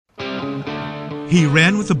He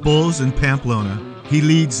ran with the bulls in Pamplona. He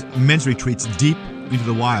leads men's retreats deep into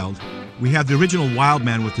the wild. We have the original wild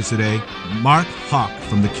man with us today, Mark Houck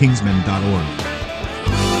from thekingsmen.org.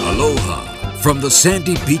 Aloha. From the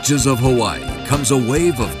sandy beaches of Hawaii comes a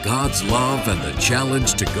wave of God's love and the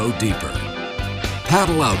challenge to go deeper.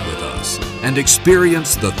 Paddle out with us and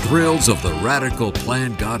experience the thrills of the radical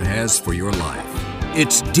plan God has for your life.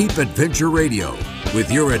 It's Deep Adventure Radio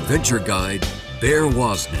with your adventure guide, Bear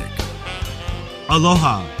Wozniak.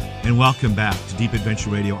 Aloha and welcome back to Deep Adventure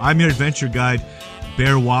Radio. I'm your adventure guide,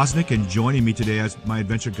 Bear Wozniak, and joining me today as my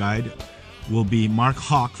adventure guide will be Mark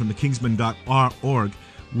Houck from thekingsmen.org.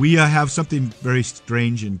 We have something very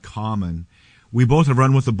strange in common. We both have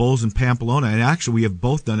run with the bulls in Pamplona, and actually we have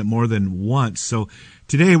both done it more than once. So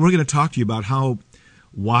today we're going to talk to you about how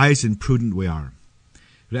wise and prudent we are.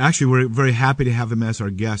 But actually, we're very happy to have him as our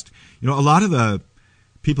guest. You know, a lot of the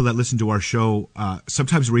people that listen to our show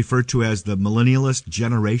sometimes refer to as the millennialist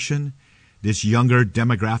generation, this younger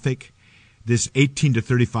demographic, this 18 to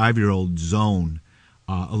 35-year-old zone.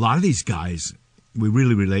 A lot of these guys, we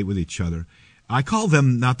really relate with each other. I call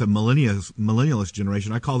them not the millennialist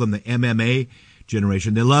generation. I call them the MMA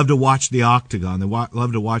generation. They love to watch the octagon. They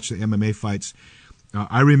love to watch the MMA fights.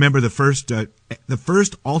 I remember the first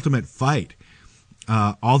Ultimate Fight.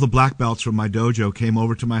 All the black belts from my dojo came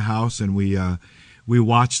over to my house, and we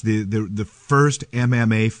watched the first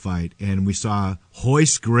MMA fight, and we saw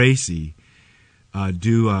Royce Gracie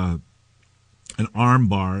do an arm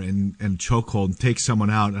bar and chokehold and take someone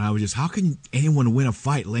out, and I was just, how can anyone win a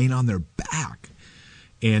fight laying on their back?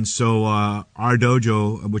 And so our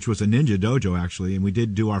dojo, which was a ninja dojo actually, and we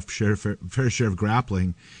did do our fair share of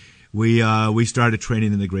grappling, we started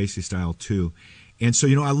training in the Gracie style too. And so,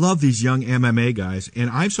 you know, I love these young MMA guys, and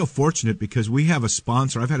I'm so fortunate because we have a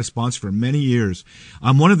sponsor. I've had a sponsor for many years.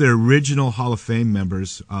 I'm one of their original Hall of Fame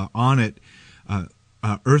members. On it,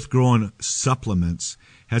 Earth Growing Supplements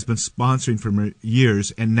has been sponsoring for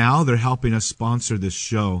years, and now they're helping us sponsor this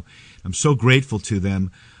show. I'm so grateful to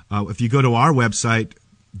them. If you go to our website,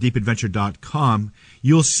 DeepAdventure.com,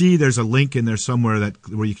 you'll see there's a link in there somewhere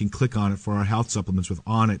where you can click on it for our health supplements with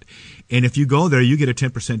On It. And if you go there, you get a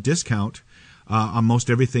 10% discount on most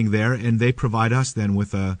everything there, and they provide us then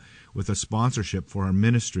with a sponsorship for our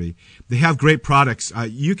ministry. They have great products.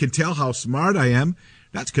 You can tell how smart I am.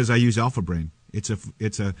 That's because I use Alpha Brain. It's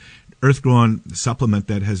a earth-grown supplement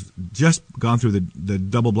that has just gone through the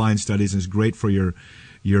double-blind studies and is great for your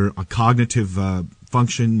cognitive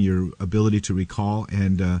function, your ability to recall,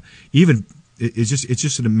 and even it's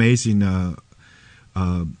just an amazing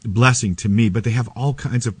blessing to me. But they have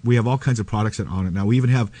we have all kinds of products on it now. We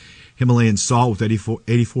even have Himalayan salt with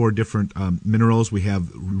 84 different minerals. We have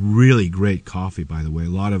really great coffee, by the way. A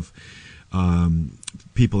lot of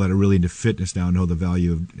people that are really into fitness now know the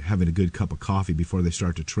value of having a good cup of coffee before they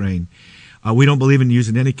start to train. We don't believe in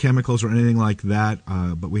using any chemicals or anything like that,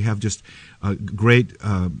 but we have just a great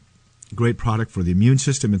product for the immune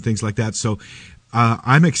system and things like that. So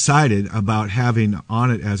I'm excited about having On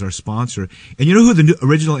It as our sponsor. And you know who the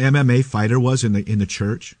original MMA fighter was in the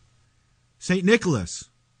church? St. Nicholas.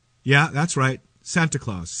 Yeah, that's right. Santa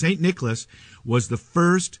Claus. St. Nicholas was the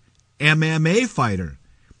first MMA fighter.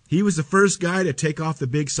 He was the first guy to take off the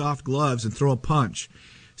big soft gloves and throw a punch.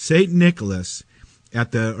 St. Nicholas,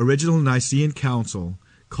 at the original Nicene Council,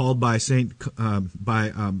 called by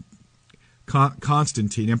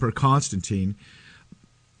Constantine, Emperor Constantine,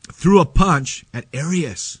 threw a punch at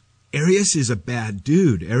Arius. Arius is a bad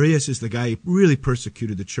dude. Arius is the guy who really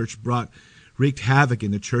persecuted the church, wreaked havoc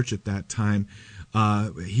in the church at that time.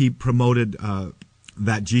 He promoted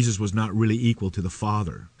that Jesus was not really equal to the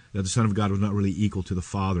Father, that the Son of God was not really equal to the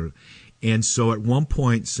Father. And so at one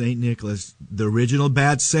point, St. Nicholas, the original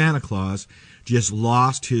bad Santa Claus, just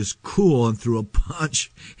lost his cool and threw a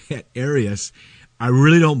punch at Arius. I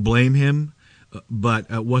really don't blame him,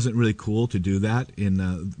 but it wasn't really cool to do that in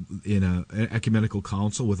an ecumenical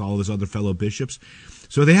council with all of his other fellow bishops.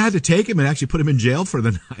 So they had to take him and actually put him in jail for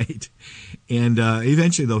the night. And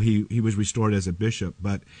eventually, though, he was restored as a bishop.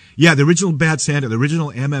 But yeah, the original bad Santa, the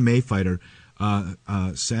original MMA fighter,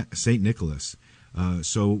 St. Nicholas.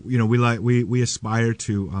 So you know, we aspire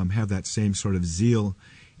to have that same sort of zeal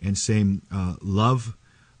and same love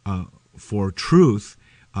for truth,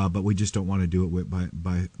 but we just don't want to do it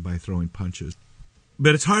by throwing punches.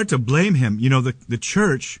 But it's hard to blame him. You know, the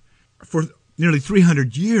church for nearly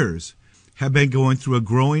 300 years have been going through a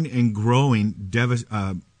growing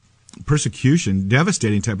persecution,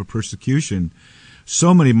 devastating type of persecution.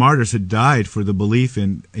 So many martyrs had died for the belief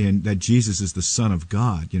in that Jesus is the Son of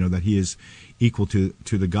God. You know, that He is equal to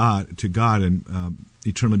God and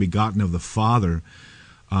eternally begotten of the Father.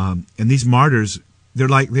 And these martyrs, they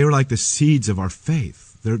were like the seeds of our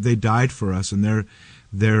faith. They died for us, and their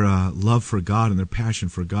love for God and their passion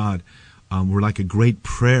for God were like a great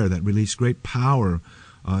prayer that released great power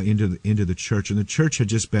into the church. And the church had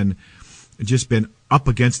just been up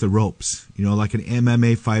against the ropes, like an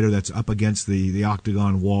MMA fighter that's up against the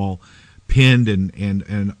octagon wall, pinned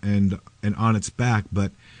and on its back,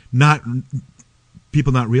 but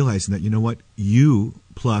people not realizing that, you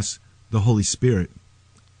plus the Holy Spirit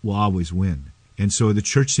will always win. And so the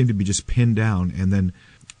church seemed to be just pinned down, and then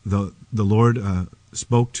the Lord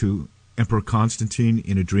spoke to Emperor Constantine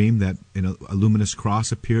in a dream that a luminous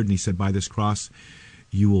cross appeared, and he said, by this cross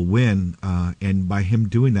you will win. And by him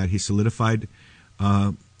doing that, he solidified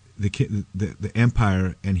the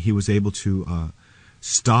empire, and he was able to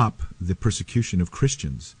stop the persecution of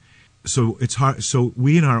Christians. So it's hard. So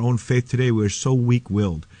we in our own faith today, we're so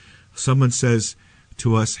weak-willed. Someone says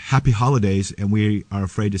to us, happy holidays, and we are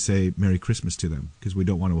afraid to say Merry Christmas to them because we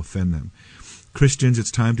don't want to offend them. Christians, it's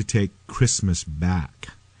time to take Christmas back.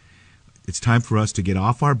 It's time for us to get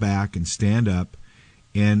off our back and stand up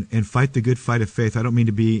and fight the good fight of faith. I don't mean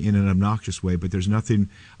to be in an obnoxious way, but there's nothing.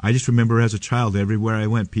 I just remember as a child, everywhere I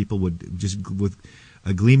went, people would just, with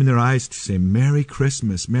a gleam in their eyes, to say, Merry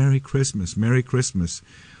Christmas, Merry Christmas, Merry Christmas.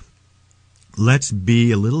 Let's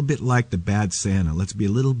be a little bit like the bad Santa. Let's be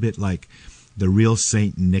a little bit like the real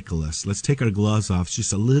Saint Nicholas. Let's take our gloves off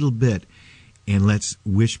just a little bit, and let's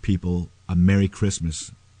wish people a Merry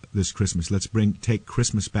Christmas this Christmas. Let's take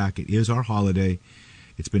Christmas back. It is our holiday.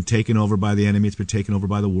 It's been taken over by the enemy. It's been taken over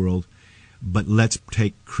by the world. But let's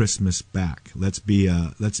take Christmas back. Let's be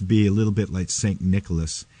a little bit like Saint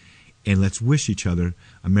Nicholas, and let's wish each other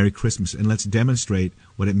a Merry Christmas, and let's demonstrate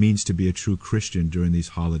what it means to be a true Christian during these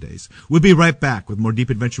holidays. We'll be right back with more Deep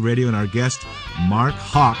Adventure Radio and our guest, Mark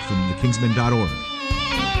Houck from thekingsman.org.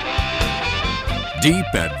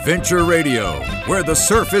 Deep Adventure Radio, where the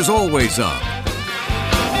surf is always up.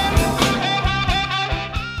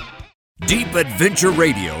 Deep Adventure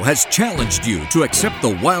Radio has challenged you to accept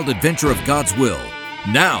the wild adventure of God's will.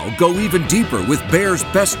 Now go even deeper with Bear's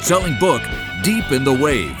best-selling book, Deep in the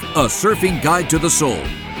Wave, A Surfing Guide to the Soul.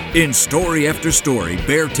 In story after story,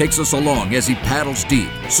 Bear takes us along as he paddles deep,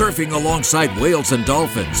 surfing alongside whales and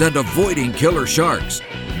dolphins and avoiding killer sharks.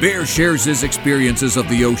 Bear shares his experiences of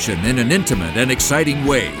the ocean in an intimate and exciting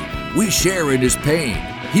way. We share in his pain,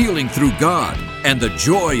 healing through God, and the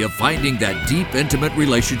joy of finding that deep, intimate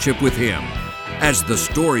relationship with Him. As the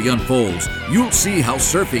story unfolds, you'll see how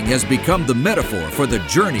surfing has become the metaphor for the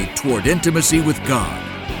journey toward intimacy with God.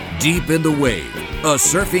 Deep in the Wave, A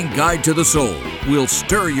Surfing Guide to the Soul, will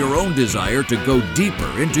stir your own desire to go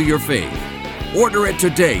deeper into your faith. Order it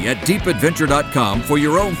today at DeepAdventure.com for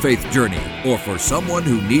your own faith journey or for someone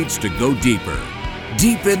who needs to go deeper.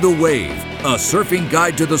 Deep in the Wave, A Surfing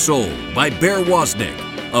Guide to the Soul by Bear Wozniak.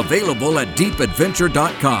 Available at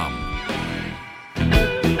DeepAdventure.com.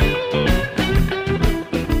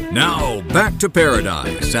 Now, back to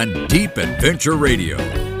paradise and Deep Adventure Radio.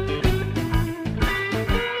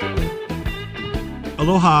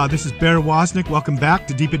 Aloha, this is Bear Wozniak. Welcome back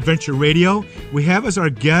to Deep Adventure Radio. We have as our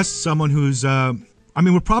guest someone who's,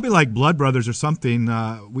 we're probably like blood brothers or something.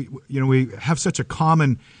 We have such a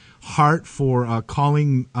common heart for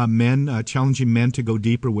calling men, challenging men to go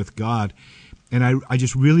deeper with God. And I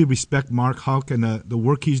just really respect Mark Houck and the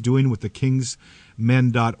work he's doing with the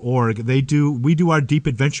kingsmen.org. We do our deep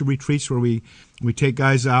adventure retreats where we take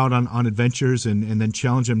guys out on adventures and then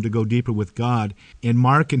challenge them to go deeper with God. And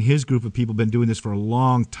Mark and his group of people have been doing this for a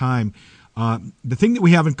long time. The thing that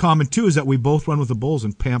we have in common, too, is that we both run with the Bulls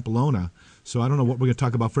in Pamplona. So I don't know what we're going to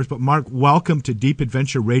talk about first. But Mark, welcome to Deep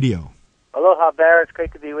Adventure Radio. Aloha, Bear. It's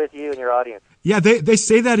great to be with you and your audience. Yeah, they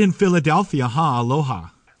say that in Philadelphia,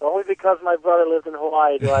 aloha. Only because my brother lives in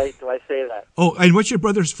Hawaii do I say that. Oh, and what's your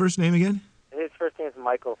brother's first name again? His first name is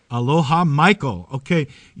Michael. Aloha, Michael. Okay.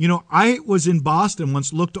 I was in Boston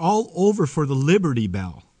once, looked all over for the Liberty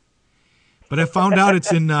Bell, but I found out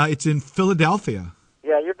it's in Philadelphia.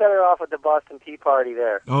 Yeah, you're better off with the Boston Tea Party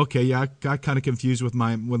there. Okay, yeah, I got kind of confused with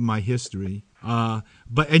my history.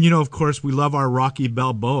 Of course, we love our Rocky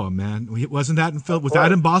Balboa, man. Wasn't that in Philly? Was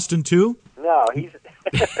that in Boston too? No, he's.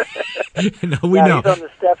 No, we know. He's on the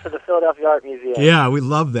steps of the Philadelphia Art Museum. Yeah, we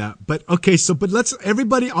love that. But okay, let's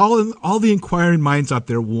everybody, all the inquiring minds out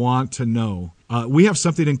there want to know. We have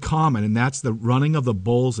something in common, and that's the running of the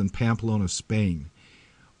Bulls in Pamplona, Spain.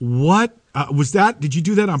 What was that? Did you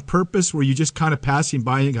do that on purpose? Were you just kind of passing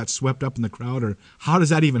by and got swept up in the crowd, or how does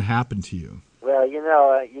that even happen to you? Well, you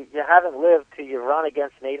haven't lived till you run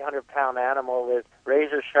against an 800-pound animal with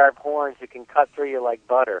razor-sharp horns who can cut through you like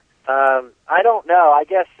butter. I don't know. I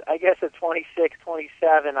guess at 26,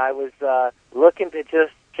 27, I was looking to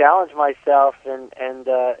just challenge myself and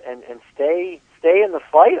stay in the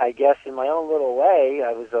fight, I guess, in my own little way.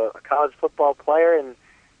 I was a college football player, and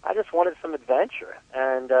I just wanted some adventure.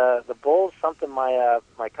 And the Bulls, something my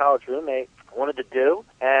college roommate wanted to do,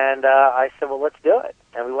 and I said, well, let's do it.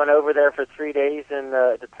 And we went over there for 3 days in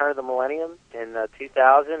the turn of the millennium in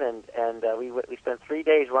 2000, and we spent 3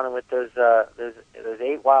 days running with those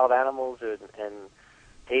 8 wild animals and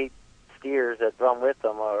 8 steers that run with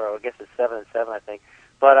them, or I guess it's 7 and 7, I think.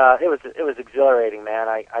 But it was exhilarating, man.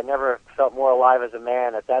 I never felt more alive as a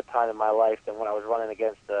man at that time in my life than when I was running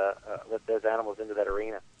against with those animals into that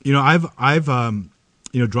arena. You know, I've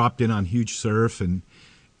dropped in on huge surf and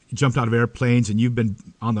jumped out of airplanes, and you've been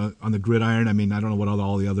on the gridiron. I mean, I don't know what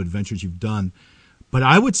all the other adventures you've done, but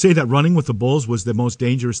I would say that running with the bulls was the most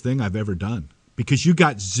dangerous thing I've ever done, because you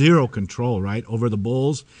got zero control, right, over the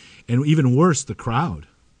bulls, and even worse, the crowd.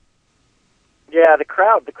 Yeah, the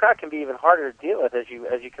crowd can be even harder to deal with, as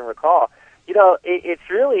you can recall. You know, it's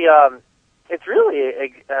really a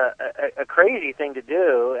crazy thing to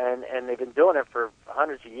do, and they've been doing it for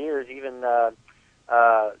hundreds of years. Even the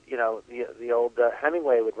old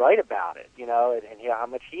Hemingway would write about it, and how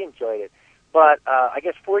much he enjoyed it. But I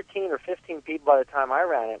guess 14 or 15 people by the time I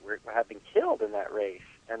ran it had been killed in that race,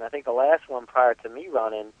 and I think the last one prior to me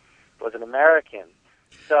running was an American.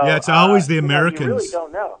 So yeah, it's always the Americans. You really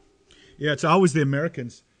don't know. Yeah, it's always the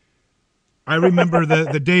Americans. I remember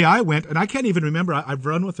the day I went, and I can't even remember. I've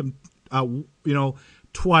run with them,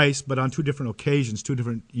 twice, but on 2 different occasions, 2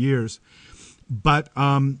 different years. But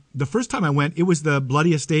the first time I went, it was the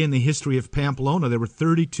bloodiest day in the history of Pamplona. There were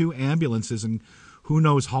 32 ambulances, and who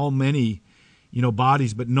knows how many,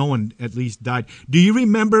 bodies, but no one at least died. Do you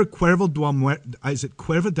remember Cuervo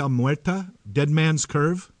del Muerta, Dead Man's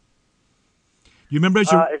Curve? You remember? Is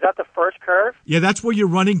that the first curve? Yeah, that's where you're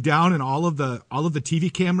running down, and all of the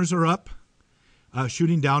TV cameras are up,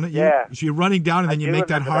 shooting down at you. Yeah. So you're running down, and then you make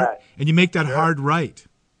that hard right.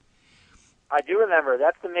 I do remember.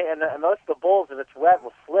 That's and most of the bulls, if it's wet,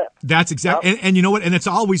 will slip. That's exactly. Yep. And you know what? And it's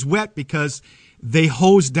always wet because they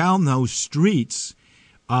hose down those streets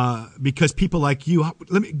because people like you.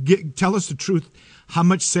 Tell us the truth. How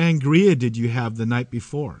much sangria did you have the night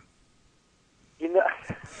before?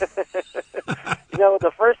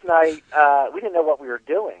 The first night, we didn't know what we were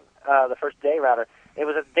doing. The first day, rather. It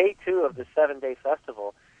was day 2 of the 7-day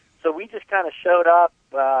festival. So we just kind of showed up,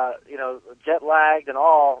 jet lagged and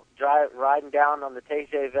all, riding down on the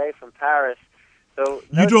TGV from Paris. So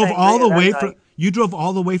you drove all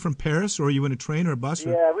the way from Paris, or were you in a train or a bus?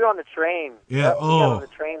 Yeah, we were on the train. Yeah, we got on the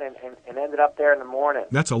train and ended up there in the morning.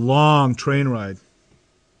 That's a long train ride.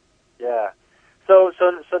 Yeah. So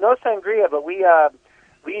no sangria, but we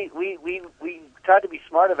tried to be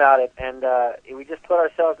smart about it, and we just put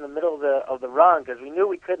ourselves in the middle of the run because we knew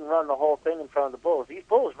we couldn't run the whole thing in front of the bulls. These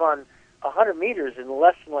bulls run 100 meters in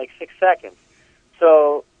less than 6 seconds,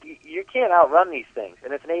 so you can't outrun these things.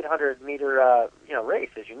 And it's an 800-meter race,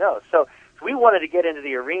 as you know. So we wanted to get into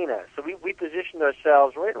the arena, so we positioned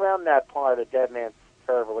ourselves right around that part of the Dead Man's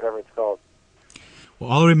Curve or whatever it's called. Well,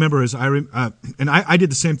 all I remember is I did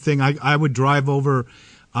the same thing. I would drive over.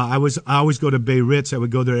 I always go to Bay Ritz. I would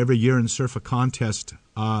go there every year and surf a contest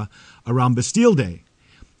around Bastille Day,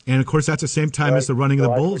 and of course that's the same time as the running of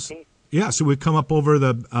the bulls. 14th. Yeah, so we'd come up over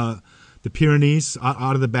the Pyrenees,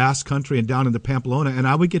 out of the Basque Country, and down into Pamplona, and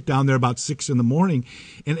I would get down there about 6 in the morning,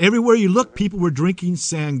 and everywhere you look, people were drinking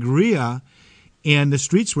sangria, and the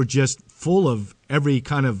streets were just full of every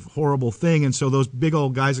kind of horrible thing, and so those big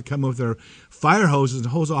old guys that come with their fire hoses and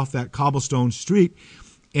hose off that cobblestone street.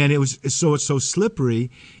 And it's so slippery,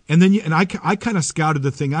 and then I kind of scouted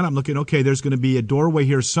the thing out. I'm looking, okay, there's going to be a doorway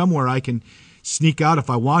here somewhere I can sneak out if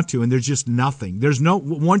I want to, and there's just nothing.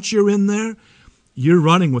 Once you're in there, you're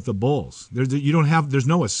running with the bulls. There's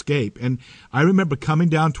no escape. And I remember coming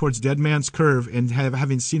down towards Dead Man's Curve and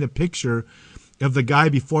having seen a picture of the guy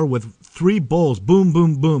before with 3 bulls, boom,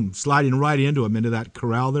 boom, boom, sliding right into him, into that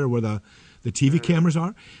corral there where the TV cameras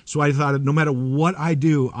are. So I thought, no matter what I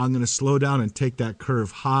do, I'm going to slow down and take that curve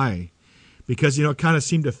high, because it kind of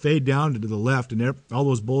seemed to fade down to the left, and all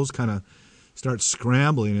those bulls kind of start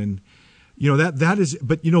scrambling, and that is.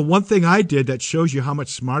 But one thing I did that shows you how much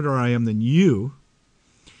smarter I am than you.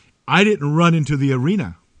 I didn't run into the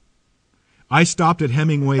arena. I stopped at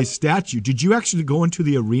Hemingway's statue. Did you actually go into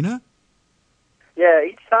the arena? Yeah,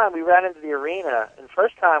 each time we ran into the arena, and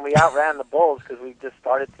first time we outran the bulls because we just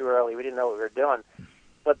started too early. We didn't know what we were doing.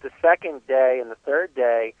 But the second day and the third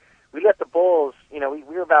day, we let the bulls, we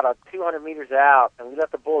were about 200 meters out, and we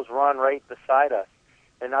let the bulls run right beside us.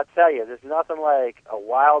 And I'll tell you, there's nothing like a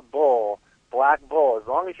wild bull, black bull. As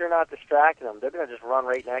long as you're not distracting them, they're going to just run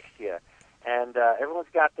right next to you. And everyone's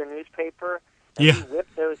got their newspaper. And Yeah. we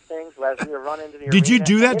whipped those things as we were running into the Did you arena,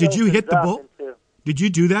 do that? and Did you hit the opens bull? up into- Did you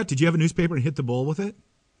do that? Did you have a newspaper and hit the bull with it?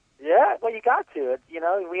 Yeah, well, you got to. You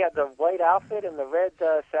know, we had the white outfit and the red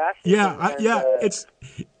sashes. Yeah,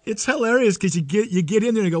 it's hilarious because you get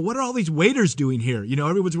in there and go, what are all these waiters doing here? You know,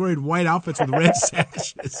 everyone's wearing white outfits with red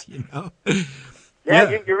sashes. You know.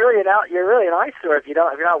 Yeah, you're really an eyesore if you're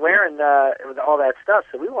not wearing all that stuff.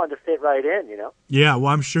 So we wanted to fit right in, you know. Yeah,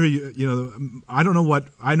 well, I'm sure you know. I don't know what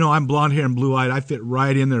I know. I'm blonde hair and blue eyed. I fit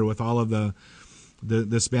right in there with all of the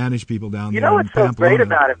Spanish people down there. You know what's so Pamplona. great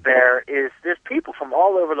about it, Bear, is there's people from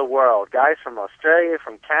all over the world. Guys from Australia,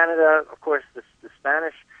 from Canada, of course, the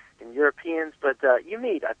Spanish and Europeans. But you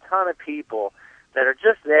meet a ton of people that are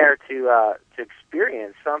just there to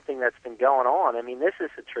experience something that's been going on. I mean, this is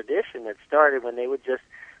a tradition that started when they would just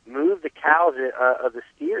move the cows of the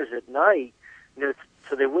steers at night, you know,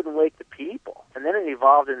 so they wouldn't wake the people. And then it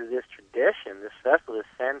evolved into this tradition, this festival, this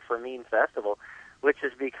San Fermin festival, which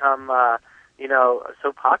has become,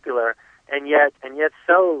 so popular and yet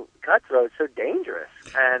so cutthroat, so dangerous.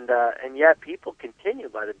 And yet people continue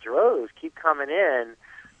by the droves, keep coming in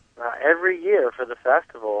every year for the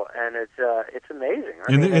festival, and it's amazing.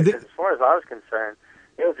 I mean, as far as I was concerned,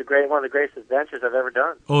 it was one of the greatest adventures I've ever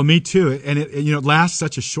done. Oh, me too. And it lasts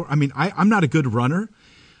such a short. I mean, I'm not a good runner.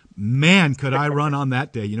 Man, could I run on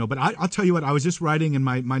that day, you know. But I'll tell you what. I was just writing, and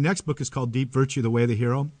my next book is called Deep Virtue: The Way of the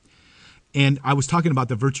Hero, and I was talking about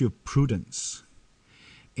the virtue of prudence,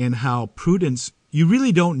 and how prudence. You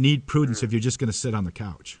really don't need prudence if you're just going to sit on the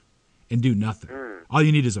couch and do nothing. All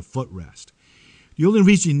you need is a footrest. The only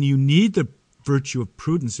reason you need the virtue of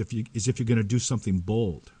prudence is if you're going to do something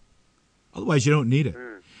bold. Otherwise, you don't need it.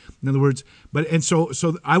 In other words,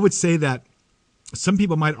 so I would say that some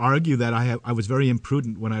people might argue that I was very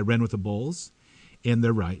imprudent when I ran with the bulls, and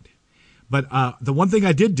they're right. But the one thing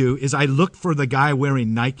I did do is I looked for the guy wearing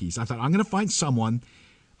Nikes. I thought, I'm going to find someone,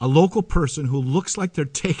 a local person who looks like they're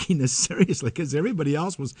taking this seriously, because everybody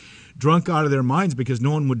else was drunk out of their minds because no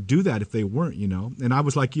one would do that if they weren't, you know. And I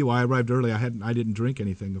was like you. I arrived early. I didn't drink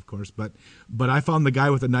anything, of course, but I found the guy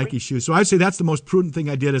with the Nike shoes. So I'd say that's the most prudent thing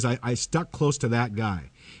I did is I stuck close to that guy.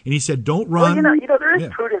 And he said, don't run. Well, you know there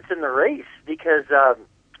is prudence in the race because,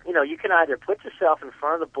 you can either put yourself in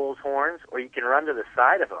front of the bull's horns or you can run to the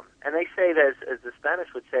side of them. And they say that, as the Spanish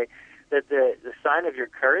would say, that the sign of your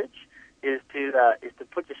courage is to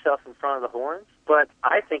put yourself in front of the horns, but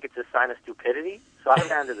I think it's a sign of stupidity. So I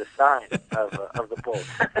ran to the side of the bull.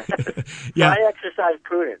 Yeah, so I exercise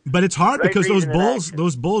prudence. But it's hard because those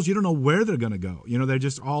action. bulls, you don't know where they're going to go. You know, they're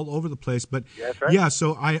just all over the place. But that's right. Yeah,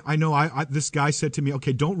 so I know. This guy said to me,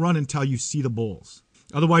 "Okay, don't run until you see the bulls.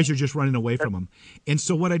 Otherwise, you're just running away from them." And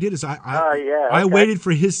so what I did is I waited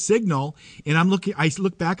for his signal, and I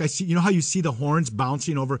look back. I see, you know how you see the horns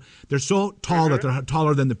bouncing over. They're so tall that they're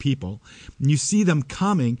taller than the people. And you see them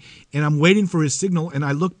coming, and I'm waiting for his signal, and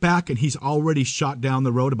I look back, and he's already shot down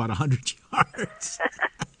the road about 100 yards.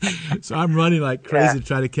 So I'm running like crazy to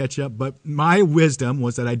try to catch up. But my wisdom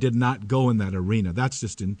was that I did not go in that arena. That's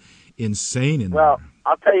just insane. Well,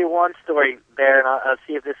 I'll tell you one story there, and I'll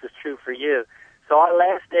see if this is true for you. So our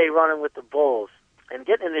last day running with the bulls, and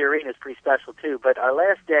getting in the arena is pretty special too, but our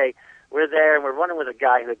last day, we're there, and we're running with a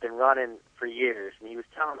guy who had been running for years, and he was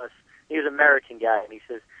telling us, he was an American guy, and he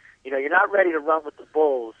says, you're not ready to run with the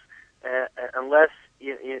bulls unless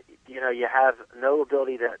you have no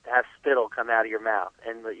ability to have spittle come out of your mouth,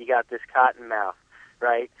 and you got this cotton mouth,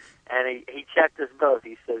 right? And he checked us both.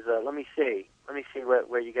 He says, let me see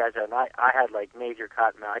where you guys are. And I had like major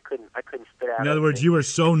cotton mouth. I couldn't spit out. In other words, you were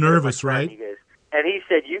so nervous, right? And he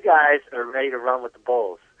said, you guys are ready to run with the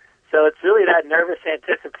bulls. So it's really that nervous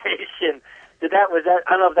anticipation. I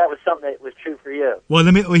don't know if that was something that was true for you. Well,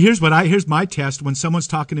 here's my test. When someone's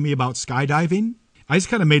talking to me about skydiving, I just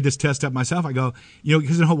kind of made this test up myself. I go,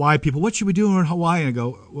 because in Hawaii, people, what should we do when we're in Hawaii? And I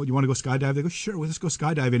go, well, you want to go skydiving? They go, sure, let's go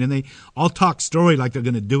skydiving. And they all talk story like they're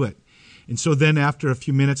going to do it. And so then after a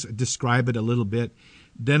few minutes, I describe it a little bit.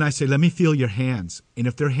 Then I say, let me feel your hands. And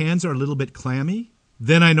if their hands are a little bit clammy,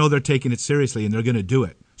 then I know they're taking it seriously and they're going to do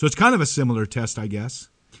it. So it's kind of a similar test, I guess.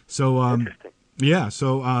 So, interesting. Yeah.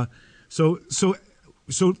 So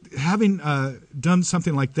having done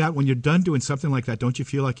something like that, when you're done doing something like that, don't you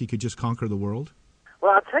feel like you could just conquer the world?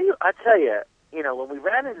 Well, I tell you, when we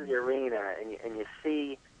ran into the arena and you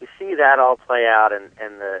see that all play out and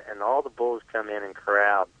all the bulls come in and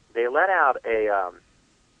corral, they let out a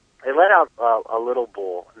little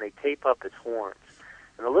bull and they tape up its horns.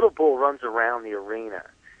 And the little bull runs around the arena,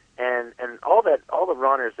 and all the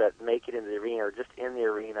runners that make it in the arena are just in the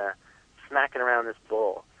arena smacking around this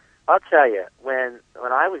bull. I'll tell you, when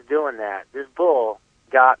I was doing that, this bull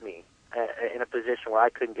got me in a position where I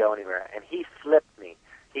couldn't go anywhere, and he flipped me.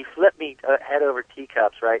 He flipped me head over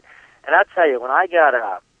teacups, right? And I'll tell you, when I got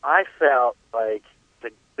up, I felt like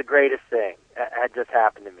the greatest thing had just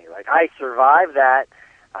happened to me. Like, I survived that.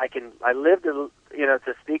 I lived to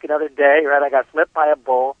speak another day, right? I got flipped by a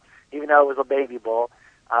bull, even though it was a baby bull.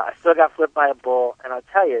 I still got flipped by a bull, and I'll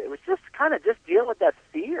tell you, it was just kind of just dealing with that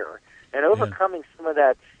fear and overcoming some of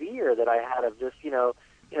that fear that I had of just,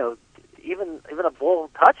 even a bull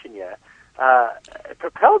touching you. It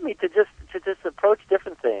propelled me to just approach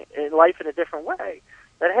different things in life in a different way.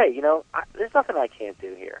 That, hey, there's nothing I can't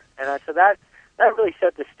do here, and so that really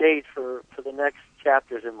set the stage for the next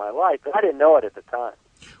chapters in my life. But I didn't know it at the time.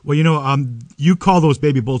 Well, you call those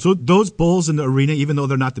baby bulls. So those bulls in the arena, even though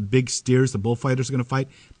they're not the big steers the bullfighters are going to fight,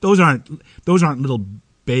 those aren't little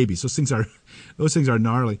babies. Those things are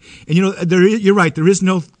gnarly. And you're right. There is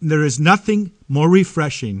nothing more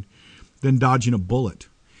refreshing than dodging a bullet.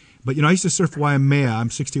 But I used to surf Waimea.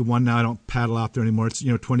 I'm 61 now. I don't paddle out there anymore. It's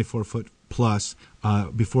 24 foot plus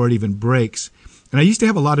before it even breaks. And I used to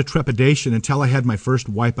have a lot of trepidation until I had my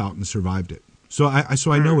first wipeout and survived it. So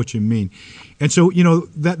I know what you mean. And so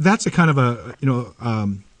that's a kind of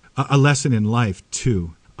a lesson in life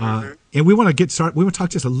too. And we want to get started. We want to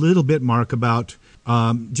talk just a little bit, Mark, about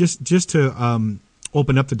just to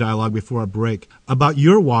open up the dialogue before our break about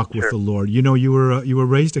your walk with the Lord. You were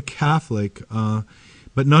raised a Catholic.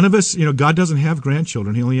 But none of us, God doesn't have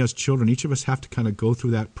grandchildren. He only has children. Each of us have to kind of go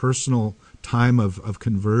through that personal time of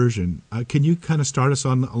conversion. Can you kind of start us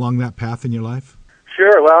along that path in your life?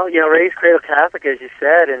 Sure. Well, raised cradle Catholic, as you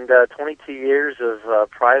said, and 22 years of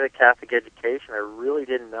private Catholic education. I really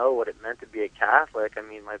didn't know what it meant to be a Catholic. I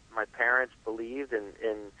mean, my parents believed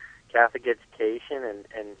in Catholic education,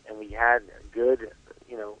 and we had good,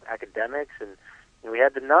 academics, and we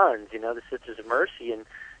had the nuns, the Sisters of Mercy, and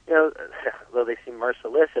though they seem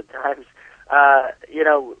merciless at times, we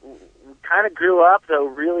kind of grew up, though,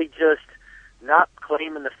 really just not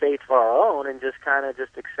claiming the faith of our own and just kind of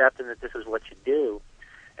just accepting that this is what you do.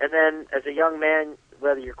 And then as a young man,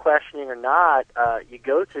 whether you're questioning or not, you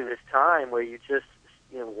go through this time where you just,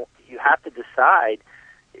 you have to decide,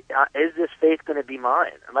 is this faith going to be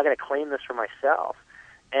mine? Am I going to claim this for myself?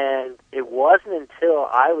 And it wasn't until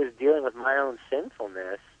I was dealing with my own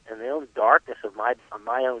sinfulness and the own darkness of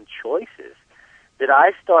my own choices that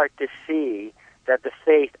I start to see that the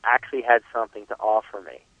faith actually had something to offer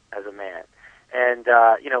me as a man. And,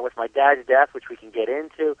 with my dad's death, which we can get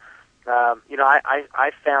into,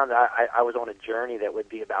 I found I was on a journey that would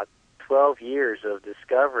be about 12 years of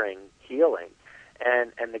discovering healing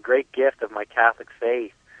and the great gift of my Catholic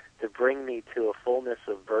faith to bring me to a fullness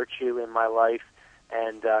of virtue in my life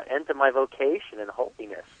and to my vocation and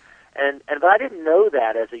holiness. But I didn't know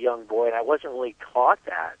that as a young boy, and I wasn't really taught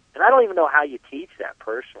that. And I don't even know how you teach that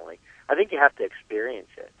personally. I think you have to experience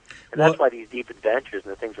it. And that's why these deep adventures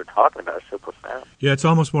and the things we're talking about are so profound. Yeah, it's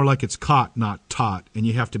almost more like it's caught, not taught. And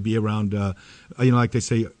you have to be around, like they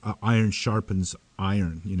say, iron sharpens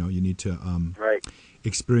iron. You need to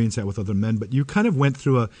experience that with other men. But you kind of went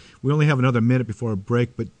through we only have another minute before a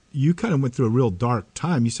break, but you kind of went through a real dark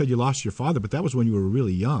time. You said you lost your father, but that was when you were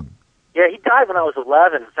really young. Yeah, he died when I was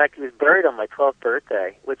 11. In fact, he was buried on my 12th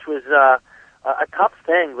birthday, which was a tough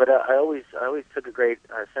thing, but I always took a great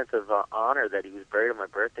sense of honor that he was buried on my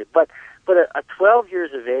birthday. But 12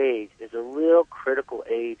 years of age is a real critical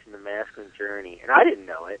age in the masculine journey, and I didn't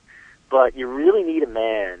know it. But you really need a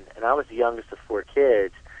man, and I was the youngest of 4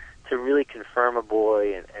 kids, to really confirm a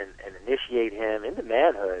boy and initiate him into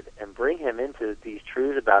manhood and bring him into these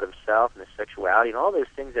truths about himself and his sexuality and all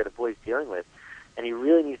those things that a boy's dealing with. And he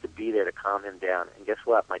really needs to be there to calm him down. And guess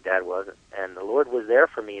what? My dad wasn't. And the Lord was there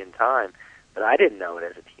for me in time, but I didn't know it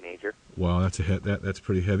as a teenager. Wow, that's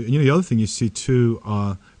pretty heavy. The other thing you see, too,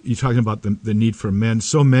 you're talking about the need for men.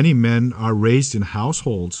 So many men are raised in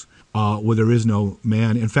households where there is no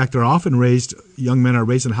man. In fact, young men are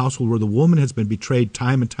raised in a household where the woman has been betrayed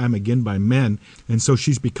time and time again by men, and so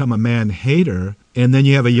she's become a man-hater. And then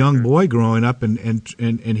you have a young boy growing up, and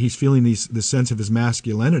he's feeling the sense of his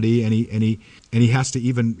masculinity, and he has to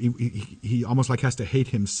he almost like has to hate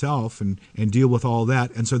himself and deal with all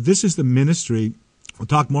that. And so this is the ministry. We'll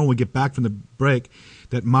talk more when we get back from the break.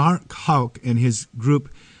 That Mark Houck and his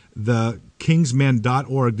group, the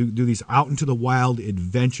kingsmen.org, do these out into the wild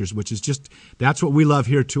adventures, which is that's what we love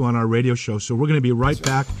here too on our radio show. So we're going to be right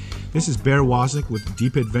back. This is Bear Wozniak with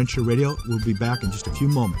Deep Adventure Radio. We'll be back in just a few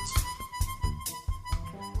moments.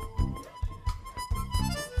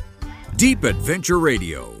 Deep Adventure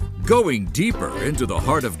Radio going deeper into the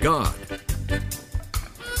heart of God.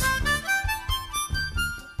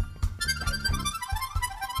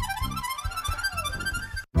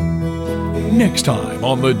 Next time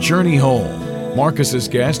on The Journey Home, Marcus's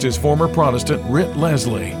guest is former Protestant Ritt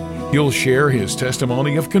Leslie. He'll share his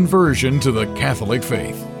testimony of conversion to the Catholic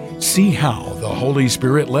faith. See how the Holy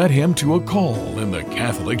Spirit led him to a call in the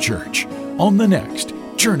Catholic Church on the next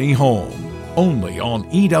Journey Home, only on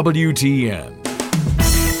EWTN.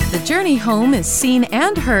 The Journey Home is seen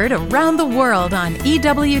and heard around the world on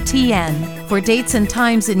EWTN. For dates and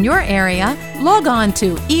times in your area, log on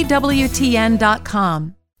to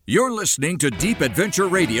EWTN.com. You're listening to Deep Adventure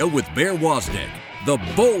Radio with Bear Wozniak, the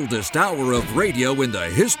boldest hour of radio in the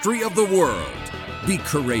history of the world. Be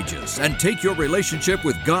courageous and take your relationship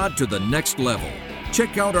with God to the next level.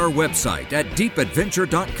 Check out our website at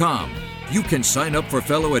DeepAdventure.com. You can sign up for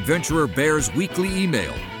fellow adventurer Bear's weekly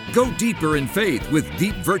email. Go deeper in faith with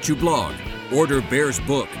Deep Virtue Blog. Order Bear's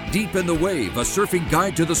book, Deep in the Wave, A Surfing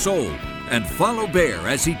Guide to the Soul. And follow Bear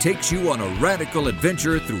as he takes you on a radical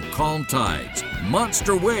adventure through calm tides,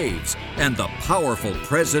 monster waves, and the powerful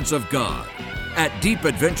presence of God. At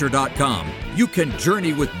DeepAdventure.com, you can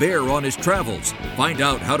journey with Bear on his travels, find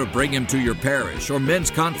out how to bring him to your parish or men's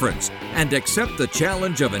conference, and accept the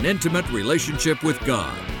challenge of an intimate relationship with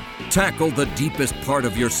God. Tackle the deepest part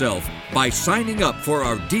of yourself by signing up for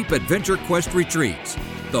our Deep Adventure Quest retreats.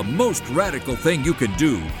 The most radical thing you can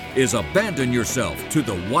do is abandon yourself to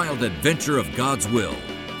the wild adventure of God's will.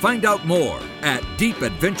 Find out more at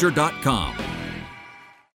DeepAdventure.com.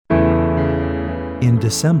 In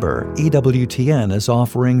December, EWTN is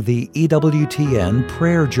offering the EWTN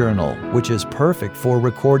Prayer Journal, which is perfect for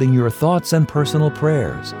recording your thoughts and personal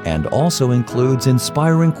prayers, and also includes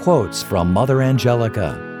inspiring quotes from Mother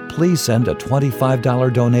Angelica. Please send a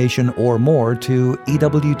 $25 donation or more to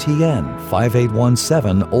EWTN,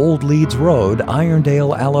 5817 Old Leeds Road,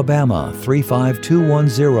 Irondale, Alabama,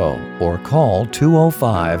 35210, or call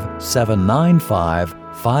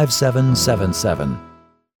 205-795-5777.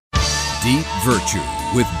 Deep Virtue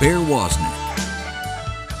with Bear Wozniak.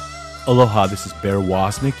 Aloha, this is Bear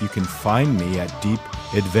Wozniak. You can find me at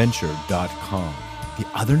DeepAdventure.com. The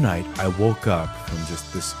other night, I woke up from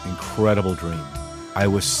just this incredible dream. I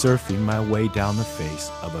was surfing my way down the face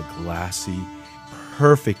of a glassy,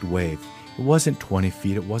 perfect wave. It wasn't 20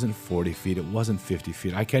 feet, it wasn't 40 feet, it wasn't 50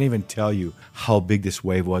 feet. I can't even tell you how big this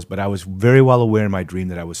wave was, but I was very well aware in my dream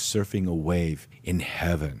that I was surfing a wave in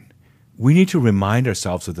heaven. We need to remind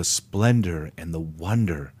ourselves of the splendor and the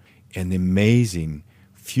wonder and the amazing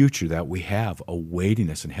future that we have awaiting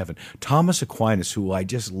us in heaven. Thomas Aquinas, who I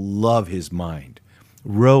just love his mind,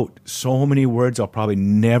 wrote so many words I'll probably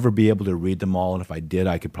never be able to read them all, and if I did,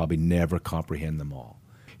 I could probably never comprehend them all.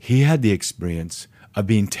 He had the experience of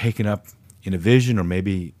being taken up in a vision or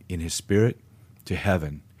maybe in his spirit to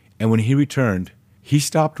heaven. And when he returned, he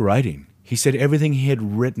stopped writing. He said everything he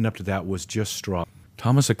had written up to that was just straw.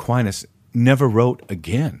 Thomas Aquinas never wrote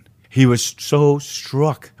again. He was so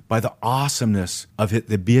struck by the awesomeness of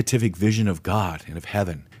the beatific vision of God and of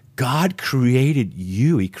heaven. God created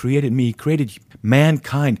you. He created me. He created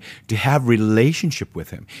mankind to have relationship with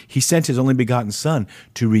him. He sent his only begotten Son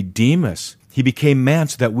to redeem us. He became man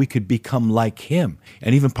so that we could become like him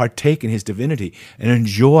and even partake in his divinity and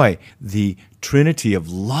enjoy the Trinity of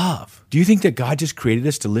love. Do you think that God just created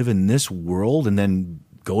us to live in this world and then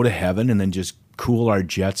go to heaven and then just cool our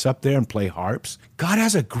jets up there and play harps? God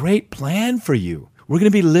has a great plan for you. We're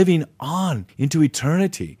going to be living on into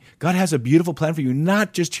eternity. God has a beautiful plan for you,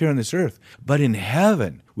 not just here on this earth, but in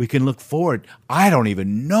heaven. We can look forward. I don't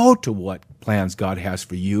even know to what plans God has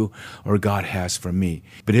for you or God has for me,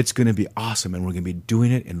 but it's going to be awesome, and we're going to be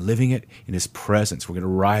doing it and living it in his presence. We're going to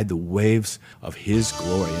ride the waves of his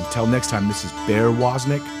glory. Until next time, this is Bear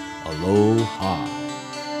Wozniak. Aloha.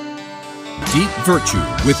 Deep Virtue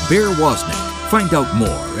with Bear Wozniak. Find out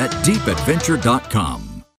more at DeepAdventure.com.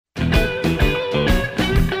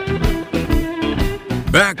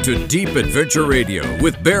 Back to Deep Adventure Radio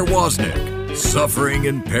with Bear Wozniak. Suffering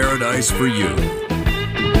in paradise for you.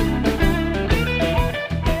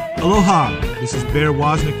 Aloha, this is Bear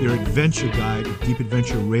Wozniak, your adventure guide at Deep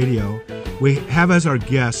Adventure Radio. We have as our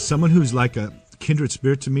guest someone who's like a kindred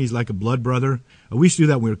spirit to me. He's like a blood brother. We used to do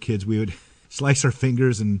that when we were kids. We would slice our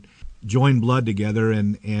fingers and join blood together,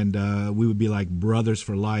 and we would be like brothers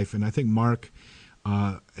for life. And I think Mark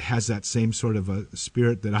has that same sort of a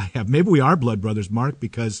spirit that I have. Maybe we are blood brothers, Mark,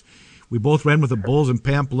 because we both ran with the Bulls in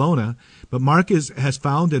Pamplona. But Mark has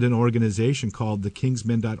founded an organization called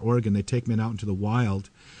thekingsmen.org, and they take men out into the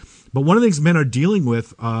wild. But one of the things men are dealing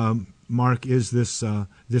with, Mark, is this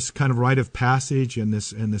kind of rite of passage and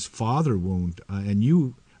this father wound. And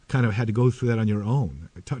you kind of had to go through that on your own.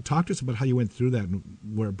 Talk to us about how you went through that and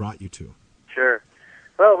where it brought you to. Sure.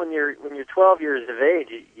 Well, when you're 12 years of age,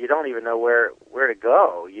 you don't even know where to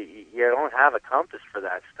go. You don't have a compass for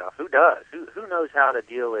that stuff. Who does? Who knows how to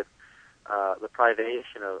deal with the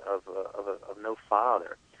privation of no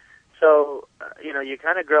father? So you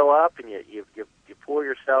kind of grow up and you pour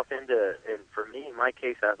yourself into, and for me, in my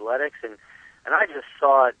case, athletics, and I just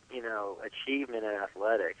sought achievement in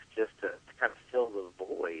athletics just to kind of fill the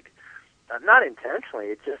void. Not intentionally.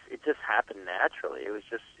 It just happened naturally. It's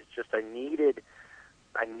just I needed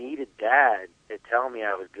Dad to tell me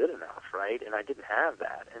I was good enough, right? And I didn't have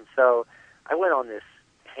that. And so I went on this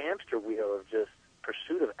hamster wheel of just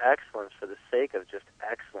pursuit of excellence for the sake of just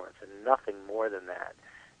excellence and nothing more than that.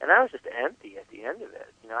 And I was just empty at the end of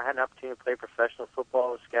it. I had an opportunity to play professional football.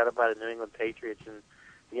 I was scouted by the New England Patriots and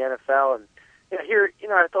the NFL. And here,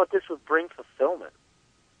 I thought this would bring fulfillment.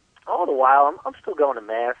 All the while, I'm still going to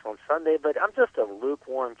Mass on Sunday, but I'm just a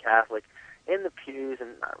lukewarm Catholic in the pews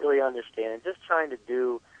and not really understanding, just trying to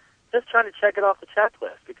check it off the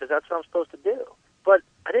checklist because that's what I'm supposed to do. But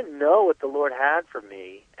I didn't know what the Lord had for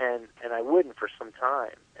me, and I wouldn't for some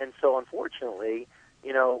time. And so, unfortunately,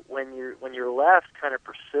 when you're left kind of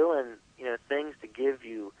pursuing things to give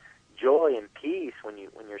you joy and peace when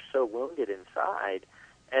you're so wounded inside,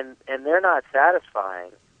 and they're not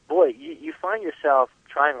satisfying, boy, you find yourself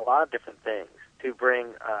trying a lot of different things to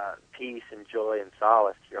bring peace and joy and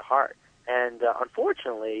solace to your heart. And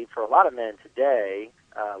unfortunately, for a lot of men today,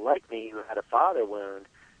 like me, who had a father wound,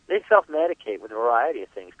 they self-medicate with a variety of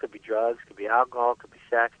things. Could be drugs, could be alcohol, could be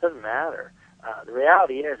sex, doesn't matter. The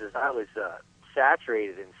reality is I was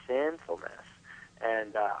saturated in sinfulness,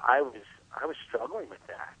 and I was struggling with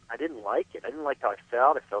that. I didn't like it. I didn't like how I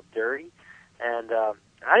felt. I felt dirty, and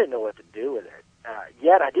I didn't know what to do with it.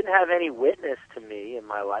 Yet I didn't have any witness to me in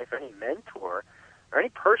my life, or any mentor, or any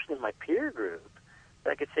person in my peer group that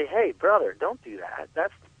I could say, hey, brother, don't do that.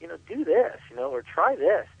 That's, do this, or try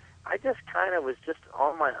this. I just kind of was just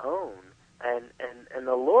on my own, and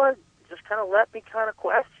the Lord just kind of let me kind of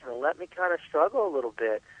question and let me kind of struggle a little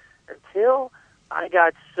bit until I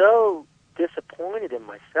got so disappointed in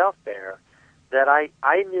myself there that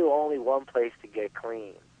I knew only one place to get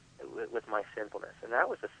clean with my sinfulness, and that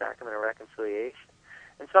was the sacrament of reconciliation.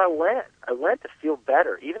 And so I went to feel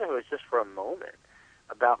better, even if it was just for a moment,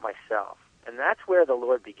 about myself. And that's where the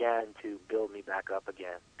Lord began to build me back up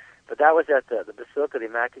again. But that was at the Basilica of the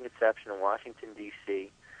Immaculate Conception in Washington, D.C.,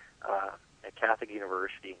 at Catholic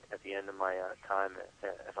University at the end of my time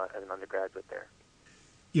as an undergraduate there.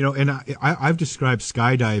 And I've described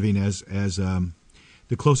skydiving as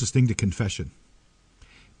the closest thing to confession.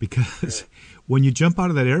 Because when you jump out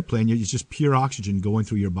of that airplane, it's just pure oxygen going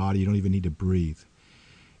through your body. You don't even need to breathe.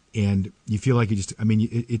 And you feel like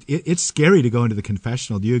it's scary to go into the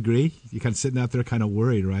confessional. Do you agree? You're kind of sitting out there kind of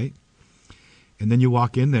worried, right? And then you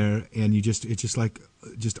walk in there and it's just like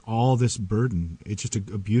all this burden. It's just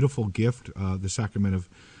a beautiful gift, the sacrament of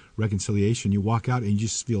reconciliation. You walk out and you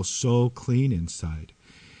just feel so clean inside.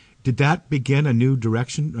 Did that begin a new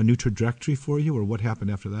direction, a new trajectory for you, or what happened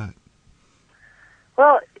after that?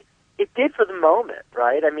 Well, it did for the moment,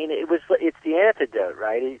 right? I mean, it's the antidote,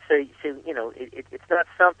 right? So it's not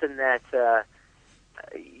something that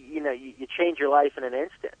you change your life in an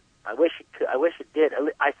instant. I wish it did.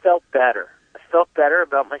 I felt better. I felt better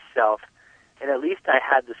about myself, and at least I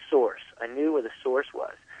had the source. I knew where the source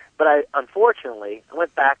was. But unfortunately, I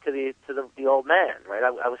went back to the old man, right?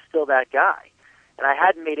 I was still that guy, and I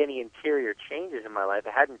hadn't made any interior changes in my life.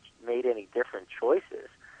 I hadn't made any different choices.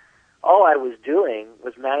 All I was doing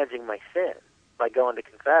was managing my sin by going to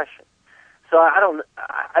confession. So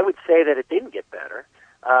I would say that it didn't get better.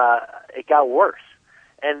 It got worse.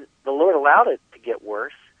 And the Lord allowed it to get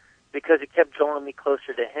worse because it kept drawing me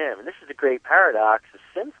closer to Him. And this is the great paradox of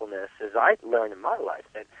sinfulness, as I learned in my life,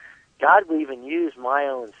 that God will even use my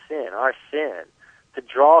own sin, our sin, to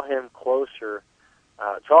draw us closer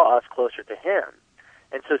to Him.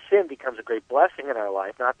 And so sin becomes a great blessing in our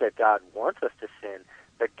life, not that God wants us to sin,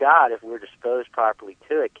 but God, if we're disposed properly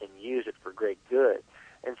to it, can use it for great good.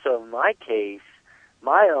 And so in my case,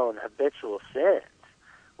 my own habitual sins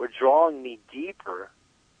were drawing me deeper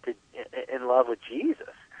in love with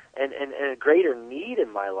Jesus and a greater need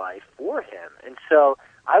in my life for Him. And so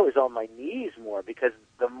I was on my knees more because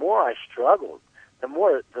the more I struggled, the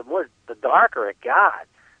darker it got,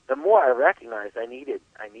 the more I recognized I needed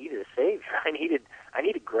a Savior. I needed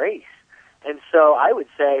grace. And so I would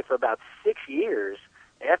say for about 6 years,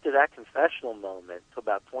 after that confessional moment, to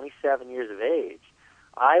about 27 years of age,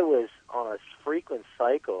 I was on a frequent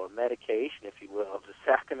cycle of medication, if you will, of the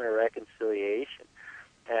sacrament of reconciliation,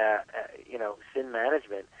 sin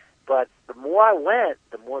management. But the more I went,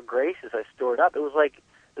 the more graces I stored up. It was like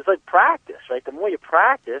practice, right? The more you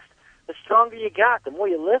practiced, the stronger you got. The more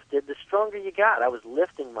you lifted, the stronger you got. I was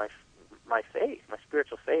lifting my faith, my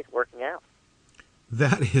spiritual faith, working out.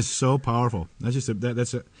 That is so powerful. That's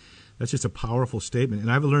just a powerful statement.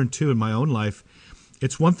 And I've learned too in my own life,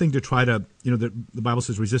 it's one thing to try to, the Bible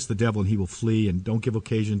says resist the devil and he will flee, and don't give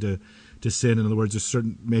occasion to sin. In other words, there's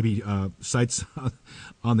certain maybe sites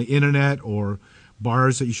on the internet or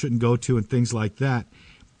bars that you shouldn't go to and things like that.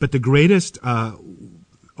 But the greatest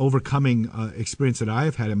overcoming experience that I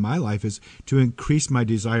have had in my life is to increase my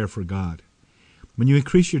desire for God. When you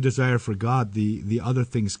increase your desire for God, the other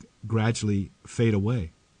things gradually fade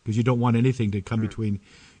away because you don't want anything to come between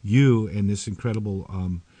you and this incredible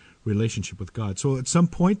relationship with God. So at some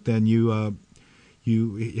point then you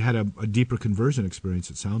had a deeper conversion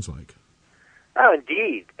experience, it sounds like. Oh,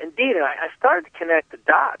 indeed. And I started to connect the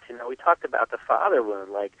dots. We talked about the father wound,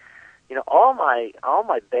 all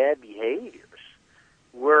my bad behaviors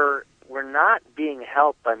were not being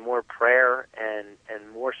helped by more prayer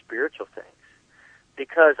and more spiritual things,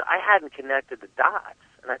 because I hadn't connected the dots.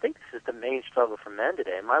 And I think this is the main struggle for men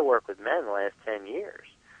today. In my work with men in the last 10 years,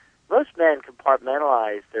 most men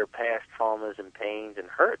compartmentalize their past traumas and pains and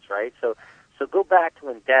hurts, right? So go back to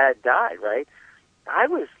when Dad died, right? I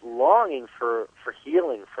was longing for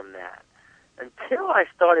healing from that until I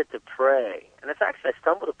started to pray. And it's actually, I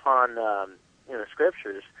stumbled upon, the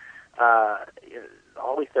scriptures,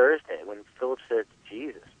 Holy Thursday, when Philip said to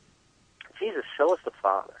Jesus, show us the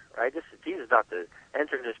Father, right? Jesus is about to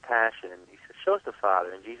enter into his passion, and he says, show us the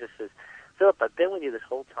Father. And Jesus says, Philip, I've been with you this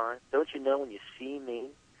whole time. Don't you know when you see me,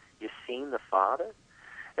 you've seen the Father?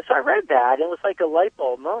 And so I read that, and it was like a light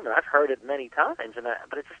bulb moment. I've heard it many times,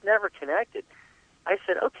 but it just never connected. I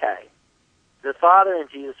said, okay, the Father and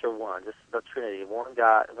Jesus are one. This is the Trinity, one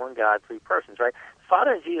God, three persons, right? The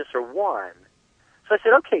Father and Jesus are one. So I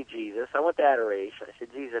said, okay, Jesus, I went to adoration. I said,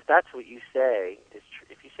 Jesus, if that's what you say,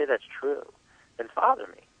 if you say that's true, then Father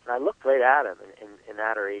me. And I looked right at him in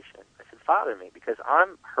adoration. I said, Father me, because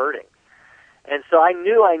I'm hurting. And so I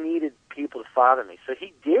knew I needed people to father me. So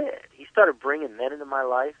he did. He started bringing men into my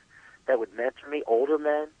life that would mentor me, older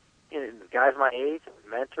men, guys my age that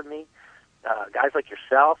would mentor me, guys like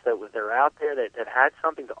yourself that are out there that had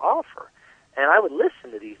something to offer. And I would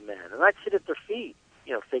listen to these men, and I'd sit at their feet,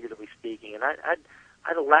 figuratively speaking, and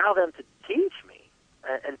I'd allow them to teach me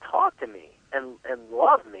and talk to me and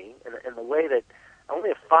love me in the way that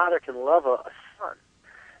only a father can love a son.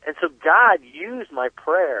 And so God used my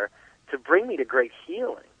prayer to bring me to great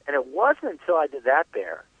healing. And it wasn't until I did that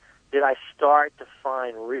there did I start to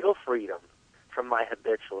find real freedom from my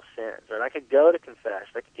habitual sins. And I could go to confess,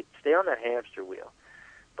 I could stay on that hamster wheel.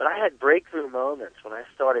 But I had breakthrough moments when I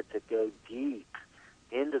started to go deep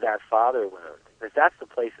into that father wound, because that's the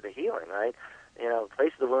place of the healing, right? The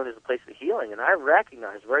place of the wound is the place of the healing. And I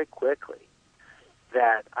recognized very quickly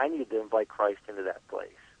that I needed to invite Christ into that place.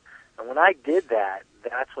 And when I did that,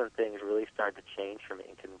 that's when things really started to change for me,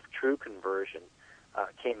 and true conversion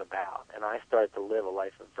came about, and I started to live a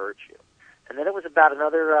life of virtue. And then it was about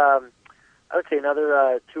another, I would say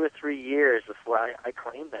another 2 or 3 years before I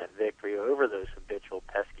claimed that victory over those habitual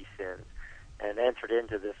pesky sins and entered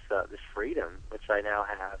into this freedom, which I now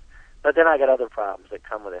have. But then I got other problems that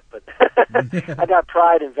come with it. But I got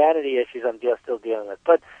pride and vanity issues I'm still dealing with.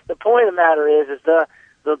 But the point of the matter is the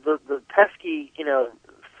pesky,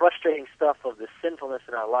 frustrating stuff of the sinfulness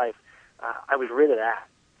in our life. I was rid of that.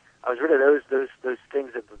 I was rid of those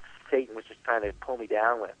things that Satan was just trying to pull me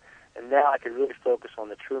down with. And now I can really focus on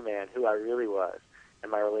the true man, who I really was,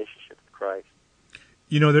 and my relationship with Christ.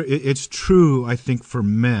 It's true, I think, for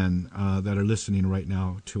men that are listening right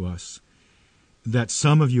now to us, that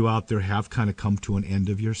some of you out there have kind of come to an end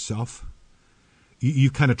of yourself. You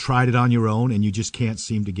kind of tried it on your own, and you just can't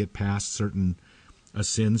seem to get past certain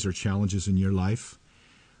sins or challenges in your life.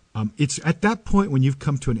 It's at that point when you've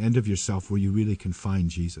come to an end of yourself where you really can find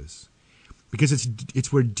Jesus. Because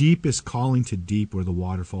it's where deep is calling to deep, where the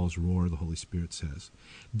waterfalls roar, the Holy Spirit says.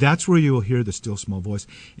 That's where you will hear the still small voice.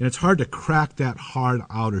 And it's hard to crack that hard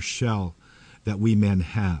outer shell that we men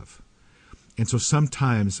have. And so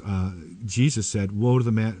sometimes Jesus said, woe to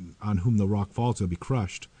the man on whom the rock falls, he'll be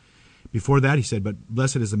crushed. Before that he said, but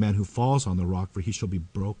blessed is the man who falls on the rock, for he shall be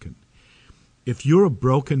broken. If you're a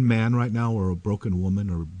broken man right now, or a broken woman,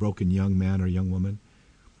 or a broken young man or young woman,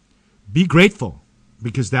 be grateful,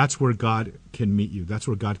 because that's where God can meet you. That's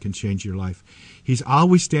where God can change your life. He's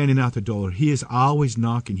always standing out the door. He is always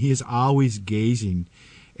knocking. He is always gazing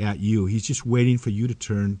at you. He's just waiting for you to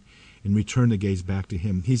turn and return the gaze back to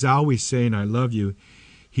him. He's always saying, I love you.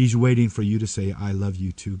 He's waiting for you to say, I love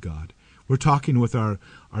you too, God. We're talking with our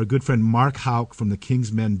good friend Mark Houck from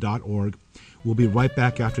thekingsmen.org. We'll be right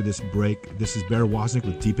back after this break. This is Bear Wozniak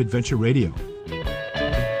with Deep Adventure Radio.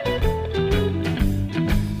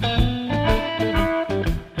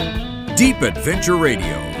 Deep Adventure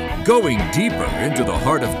Radio, going deeper into the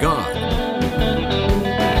heart of God.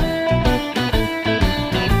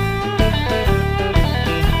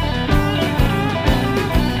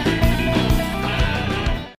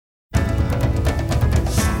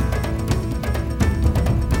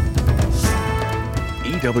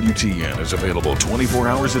 EWTN is available 24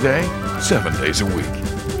 hours a day, 7 days a week.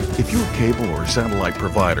 If your cable or satellite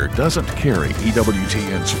provider doesn't carry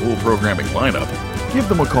EWTN's full programming lineup, give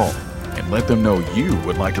them a call and let them know you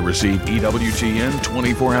would like to receive EWTN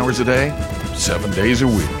 24 hours a day, 7 days a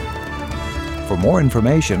week. For more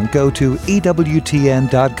information, go to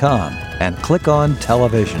EWTN.com and click on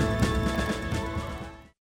Television.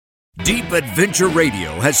 Deep Adventure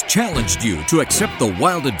Radio has challenged you to accept the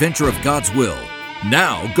wild adventure of God's will.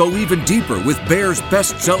 Now go even deeper with Bear's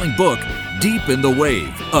best-selling book, Deep in the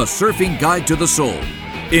Wave, A Surfing Guide to the Soul.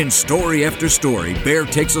 In story after story, Bear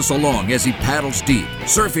takes us along as he paddles deep,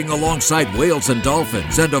 surfing alongside whales and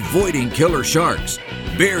dolphins and avoiding killer sharks.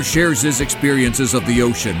 Bear shares his experiences of the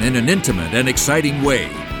ocean in an intimate and exciting way.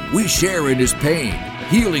 We share in his pain,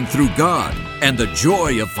 healing through God, and the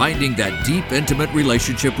joy of finding that deep, intimate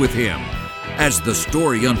relationship with Him. As the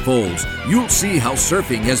story unfolds, you'll see how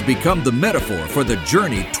surfing has become the metaphor for the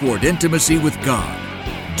journey toward intimacy with God.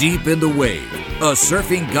 Deep in the Wave, A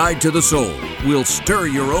Surfing Guide to the Soul, will stir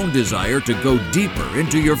your own desire to go deeper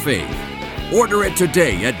into your faith. Order it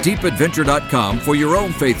today at DeepAdventure.com for your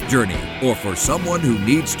own faith journey or for someone who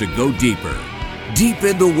needs to go deeper. Deep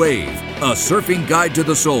in the Wave, A Surfing Guide to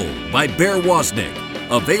the Soul by Bear Wozniak.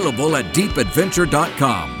 Available at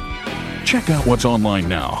DeepAdventure.com. Check out what's online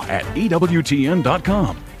now at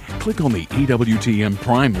EWTN.com. Click on the EWTN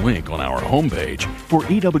Prime link on our homepage for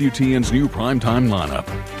EWTN's new primetime lineup.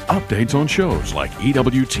 Updates on shows like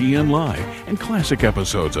EWTN Live and classic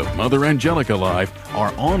episodes of Mother Angelica Live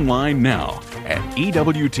are online now at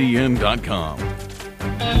EWTN.com.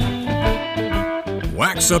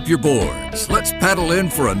 Wax up your boards. Let's paddle in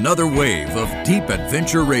for another wave of Deep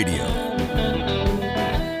Adventure Radio.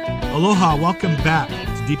 Aloha, welcome back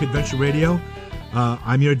to Deep Adventure Radio.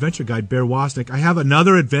 I'm your adventure guide, Bear Wozniak. I have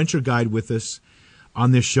another adventure guide with us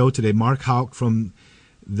on this show today, Mark Houck from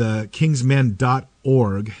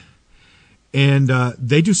thekingsmen.org. And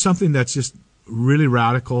they do something that's just really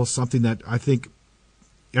radical, something that I think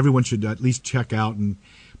everyone should at least check out and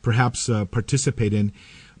perhaps participate in.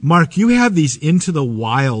 Mark, you have these Into the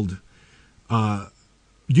Wild, do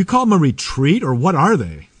you call them a retreat, or what are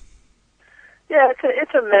they? Yeah,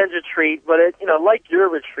 it's a men's retreat, but like your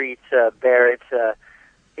retreats, Bear, it's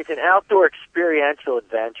an outdoor experiential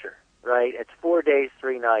adventure, right? It's 4 days,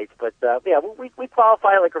 3 nights, but we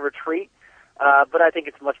qualify like a retreat, but I think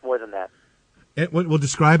it's much more than that. We'll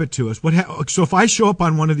describe it to us. So if I show up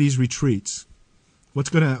on one of these retreats, what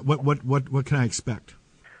can I expect?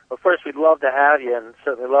 Well, first, we'd love to have you, and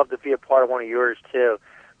certainly love to be a part of one of yours too.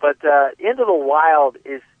 But Into the Wild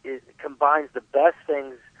combines the best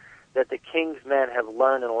things that the Kingsmen have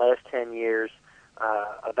learned in the last 10 years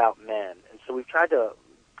about men. And so we've tried to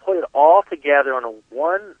put it all together on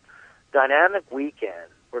one dynamic weekend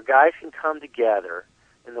where guys can come together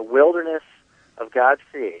in the wilderness of God's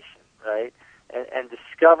creation, right, and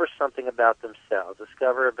discover something about themselves,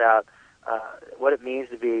 discover about what it means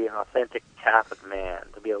to be an authentic Catholic man,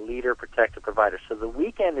 to be a leader, protector, provider. So the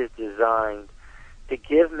weekend is designed to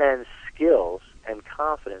give men skills and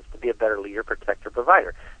confidence to be a better leader, protector,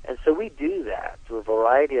 provider. And so we do that through a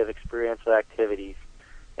variety of experiential activities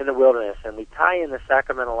in the wilderness, and we tie in the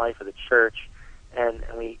sacramental life of the church, and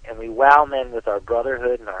we wow men with our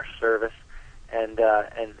brotherhood and our service, and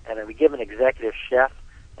we give an executive chef,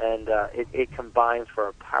 and it combines for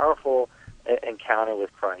a powerful encounter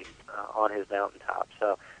with Christ on His mountaintop.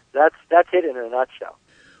 So that's it in a nutshell.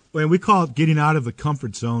 Well, we call it getting out of the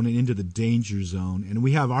comfort zone and into the danger zone. And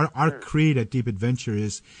we have our creed at Deep Adventure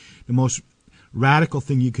is the most radical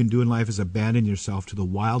thing you can do in life is abandon yourself to the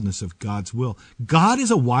wildness of God's will. God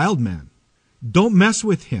is a wild man. Don't mess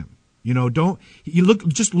with Him.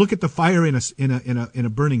 Just look at the fire in a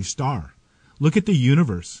burning star. Look at the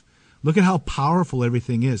universe. Look at how powerful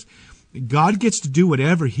everything is. God gets to do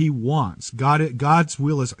whatever He wants. God's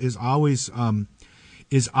will is always going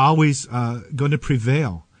to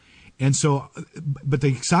prevail. And so, but the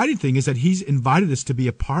exciting thing is that He's invited us to be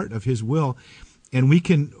a part of His will. And we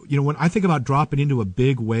can, when I think about dropping into a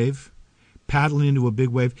big wave, paddling into a big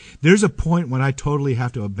wave, there's a point when I totally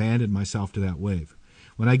have to abandon myself to that wave.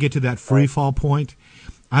 When I get to that free fall point,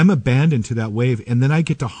 I'm abandoned to that wave, and then I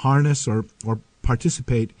get to harness or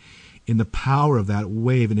participate in the power of that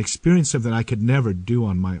wave and experience something I could never do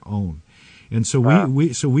on my own. And so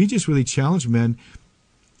we just really challenge men.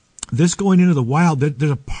 This going into the wild,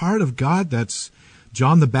 there's a part of God that's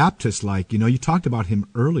John the Baptist like. You talked about him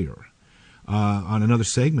earlier on another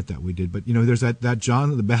segment that we did, but there's that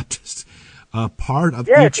John the Baptist part of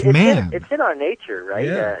each man. It's in our nature, right?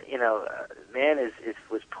 Yeah. Man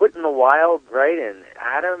was put in the wild, right? And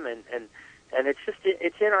Adam, and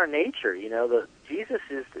it's in our nature. Jesus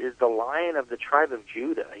is the Lion of the tribe of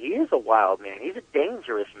Judah. He is a wild man. He's a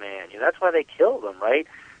dangerous man. That's why they killed him, right?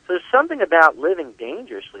 So there's something about living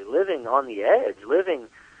dangerously, living on the edge,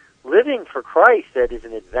 living for Christ that is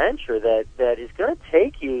an adventure that is going to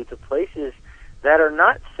take you to places that are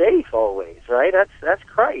not safe always, right? That's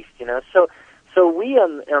Christ, So we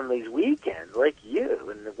on these weekends, like you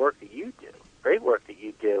and the work that you do, great work that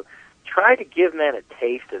you do, try to give men a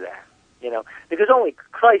taste of that, because only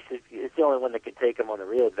Christ is the only one that can take them on the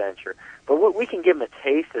real adventure. But we can give them a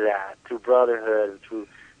taste of that through brotherhood and through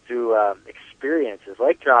experiences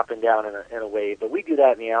like dropping down in a wave. But we do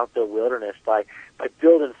that in the outdoor wilderness by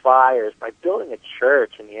building fires, by building a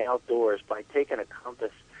church in the outdoors, by taking a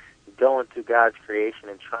compass, going through God's creation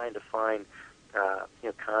and trying to find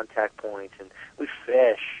contact points. And we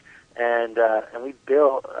fish, and we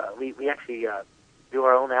build. We actually do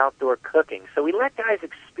our own outdoor cooking. So we let guys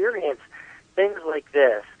experience things like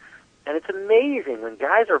this. And it's amazing when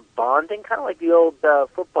guys are bonding, kind of like the old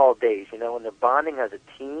football days, when they're bonding as a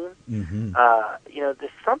team. Mm-hmm.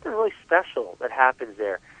 There's something really special that happens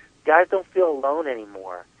there. Guys don't feel alone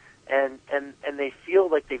anymore, and they feel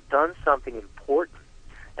like they've done something important.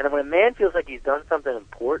 And when a man feels like he's done something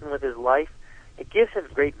important with his life, it gives him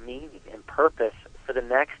great meaning and purpose for the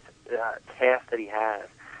next task that he has.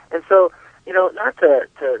 And so, not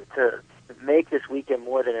to make this weekend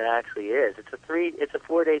more than it actually is. It's a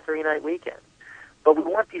 4-day, 3-night weekend. But we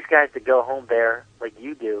want these guys to go home there, like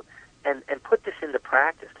you do, and put this into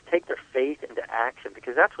practice, to take their faith into action,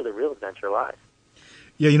 because that's where the real adventure lies.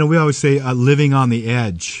 Yeah, we always say living on the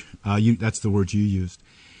edge. That's the word you used.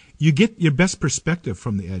 You get your best perspective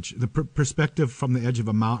from the edge, the perspective from the edge of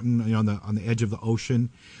a mountain, on the edge of the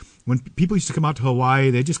ocean. When people used to come out to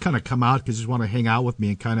Hawaii, they just kind of come out because they just want to hang out with me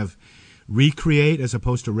and kind of recreate as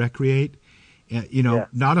opposed to recreate.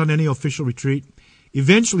 Not on any official retreat.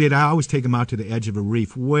 Eventually, I always take them out to the edge of a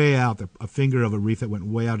reef, way out, a finger of a reef that went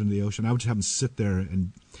way out into the ocean. I would just have them sit there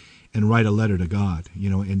and write a letter to God,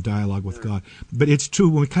 in dialogue with God. But it's true,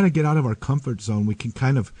 when we kind of get out of our comfort zone, we can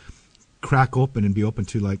kind of crack open and be open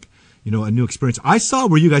to, a new experience. I saw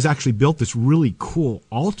where you guys actually built this really cool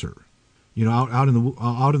altar, out in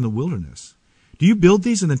the wilderness. Do you build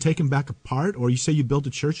these and then take them back apart, or you say you build a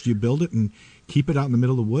church? Do you build it and keep it out in the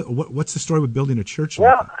middle of the wood? What's the story with building a church?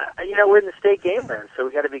 Well, we're in the state game land, so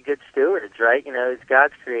we got to be good stewards, right? It's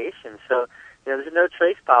God's creation, so there's a no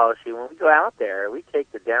trace policy. When we go out there, we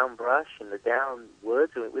take the down brush and the down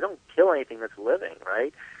woods, and we don't kill anything that's living,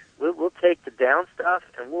 right? We'll take the down stuff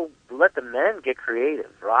and we'll let the men get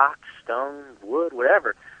creative: rocks, stone, wood,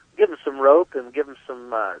 whatever. Give them some rope and give them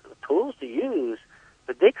some tools to use.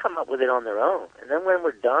 But they come up with it on their own. And then when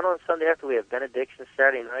we're done on Sunday, after we have benediction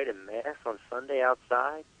Saturday night and Mass on Sunday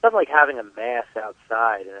outside, something like having a Mass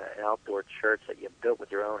outside in an outdoor church that you built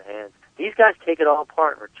with your own hands. These guys take it all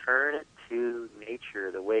apart and return it to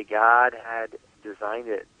nature the way God had designed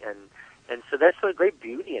it. And so that's a great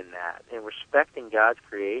beauty in that, and respecting God's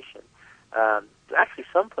creation. Actually,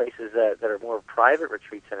 some places that are more private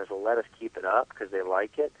retreat centers will let us keep it up because they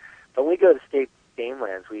like it. But when we go to state game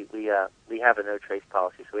lands, we have a no trace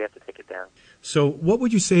policy, so we have to take it down. So what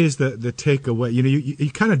would you say is the takeaway?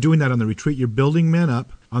 You're kind of doing that on the retreat. You're building men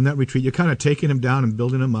up on that retreat. You're kind of taking them down and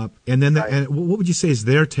building them up. And then and what would you say is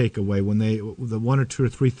their takeaway when the 1 or 2 or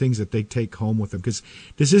 3 things that they take home with them? Because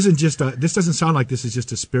this doesn't sound like this is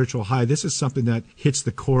just a spiritual high. This is something that hits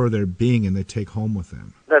the core of their being and they take home with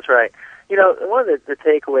them. That's right. One of the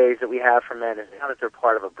takeaways that we have from men is now that they're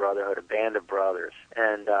part of a brotherhood, a band of brothers.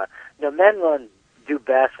 And, men do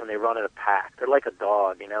best when they run in a pack. They're like a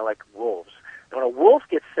dog, like wolves. And when a wolf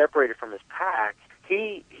gets separated from his pack,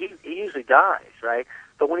 he usually dies, right?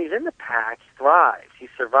 But when he's in the pack, he thrives, he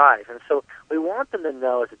survives. And so we want them to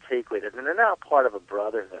know as a takeaway that they're now part of a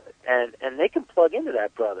brotherhood. And they can plug into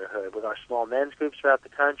that brotherhood with our small men's groups throughout the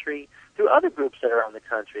country, through other groups that are around the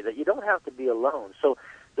country, that you don't have to be alone. So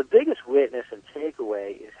the biggest witness and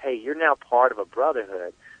takeaway is, hey, you're now part of a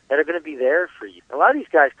brotherhood that are going to be there for you. A lot of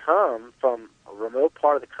these guys come from a remote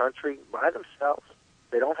part of the country by themselves.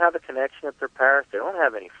 They don't have a connection with their parents. They don't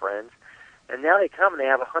have any friends. And now they come and they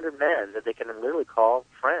have 100 men that they can literally call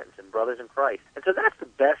friends and brothers in Christ. And so that's the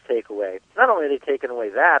best takeaway. Not only are they taking away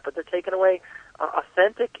that, but they're taking away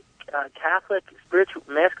authentic Catholic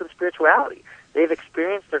masculine spirituality. They've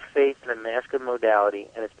experienced their faith in a masculine modality,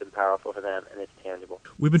 and it's been powerful for them, and it's tangible.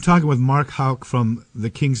 We've been talking with Mark Houck from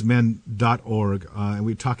thekingsmen.org, and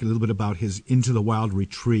we're talking a little bit about his Into the Wild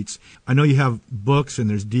retreats. I know you have books, and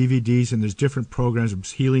there's DVDs, and there's different programs,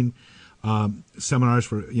 there's healing seminars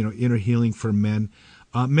for inner healing for men.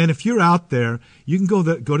 Men, if you're out there, you can go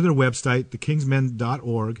to their website,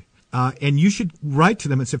 thekingsmen.org. And you should write to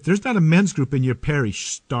them and say, if there's not a men's group in your parish,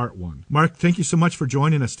 start one. Mark, thank you so much for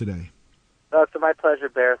joining us today. Oh, it's my pleasure,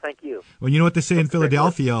 Bear. Thank you. Well, you know what they say in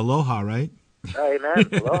Philadelphia, aloha, right? Amen.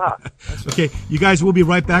 Aloha. Okay, you guys, we'll be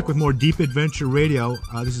right back with more Deep Adventure Radio.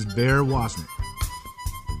 This is Bear Wozniak.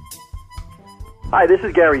 Hi, this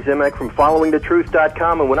is Gary Zimak from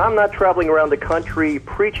FollowingTheTruth.com, and when I'm not traveling around the country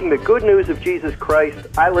preaching the good news of Jesus Christ,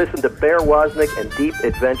 I listen to Bear Wozniak and Deep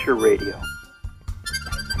Adventure Radio.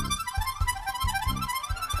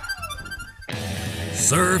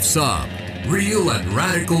 Surf's Up. Real and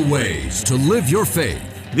radical ways to live your faith.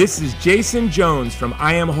 This is Jason Jones from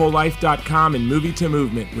IamWholeLife.com and Movie to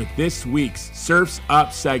Movement with this week's Surf's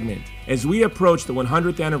Up segment. As we approach the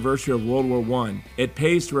 100th anniversary of World War I, it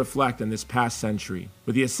pays to reflect on this past century.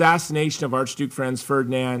 With the assassination of Archduke Franz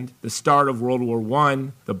Ferdinand, the start of World War I,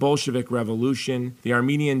 the Bolshevik Revolution, the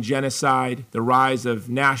Armenian Genocide, the rise of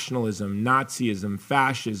nationalism, Nazism,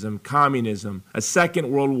 fascism, communism, a Second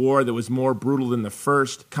World War that was more brutal than the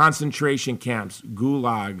first, concentration camps,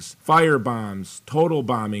 gulags, firebombs, total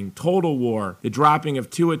bombing, total war, the dropping of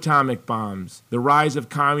 2 atomic bombs, the rise of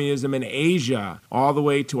communism in Asia, all the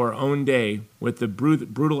way to our own day, with the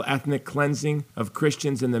brutal ethnic cleansing of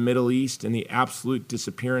Christians in the Middle East and the absolute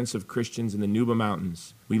disappearance of Christians in the Nuba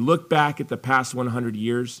Mountains. We look back at the past 100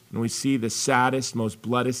 years and we see the saddest, most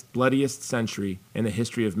bloodiest century in the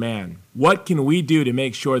history of man. What can we do to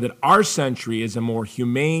make sure that our century is a more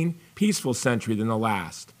humane, peaceful century than the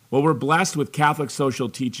last? Well, we're blessed with Catholic social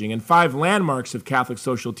teaching, and 5 landmarks of Catholic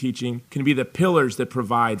social teaching can be the pillars that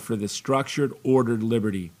provide for this structured, ordered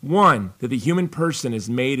liberty. 1, that the human person is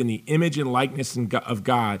made in the image and likeness of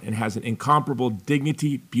God and has an incomparable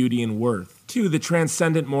dignity, beauty, and worth. 2, the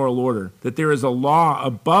transcendent moral order, that there is a law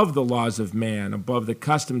above the laws of man, above the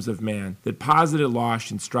customs of man, that positive law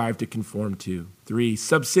should strive to conform to. 3,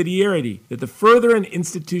 subsidiarity, that the further an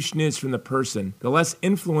institution is from the person, the less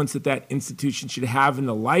influence that institution should have in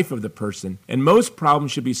the life of the person, and most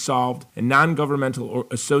problems should be solved in non-governmental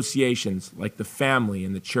associations like the family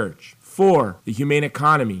and the church. 4, the humane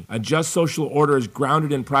economy. A just social order is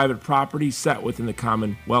grounded in private property set within the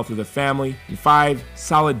commonwealth of the family. And 5,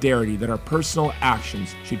 solidarity, that our personal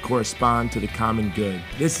actions should correspond to the common good.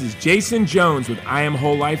 This is Jason Jones with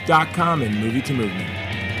IamWholeLife.com and Movie to Movement.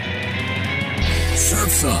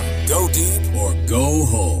 Surf's Up. Go deep or go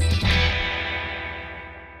home.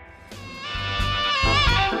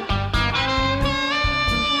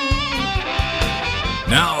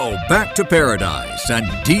 Now, back to paradise and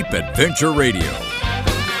Deep Adventure Radio.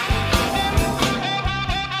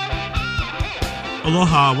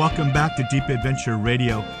 Aloha, welcome back to Deep Adventure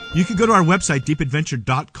Radio. You can go to our website,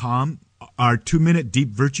 deepadventure.com. Our 2-minute Deep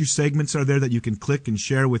Virtue segments are there that you can click and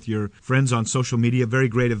share with your friends on social media. Very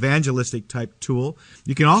great evangelistic type tool.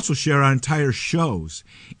 You can also share our entire shows.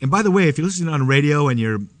 And by the way, if you're listening on radio and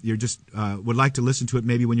you're just would like to listen to it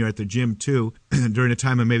maybe when you're at the gym too, during a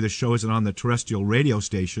time when maybe the show isn't on the terrestrial radio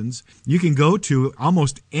stations, you can go to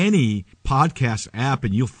almost any podcast app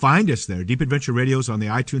and you'll find us there. Deep Adventure Radio is on the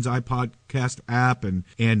iTunes iPodcast app,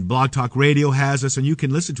 and Blog Talk Radio has us, and you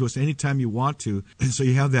can listen to us anytime you want to, so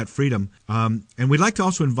you have that freedom. And we'd like to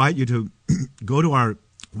also invite you to go to our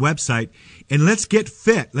website and let's get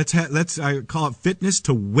fit. I call it fitness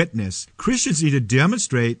to witness. Christians need to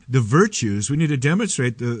demonstrate the virtues. We need to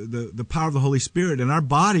demonstrate the power of the Holy Spirit, and our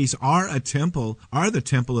bodies are the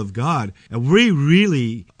temple of God. And we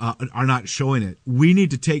really are not showing it. We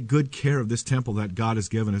need to take good care of this temple that God has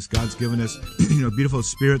given us. God's given us, beautiful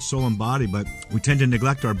spirit, soul, and body, but we tend to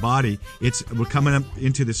neglect our body. We're coming up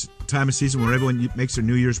into this time of season where everyone makes their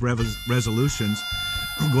New Year's resolutions.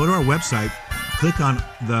 Go to our website, click on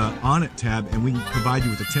the On It tab, and we can provide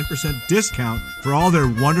you with a 10% discount for all their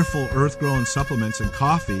wonderful earth-grown supplements and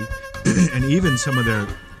coffee, and even some of their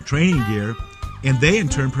training gear. And they, in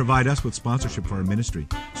turn, provide us with sponsorship for our ministry.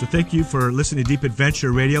 So thank you for listening to Deep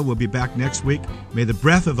Adventure Radio. We'll be back next week. May the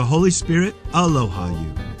breath of the Holy Spirit aloha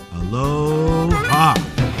you. Aloha.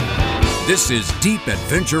 This is Deep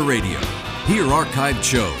Adventure Radio. Hear archived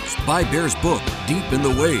shows, buy Bear's book, Deep in the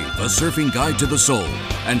Wave, A Surfing Guide to the Soul,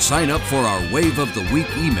 and sign up for our Wave of the Week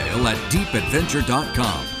email at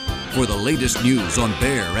DeepAdventure.com. For the latest news on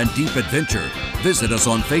Bear and Deep Adventure, visit us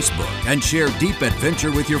on Facebook and share Deep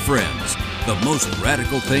Adventure with your friends. The most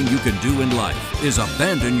radical thing you can do in life is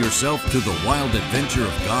abandon yourself to the wild adventure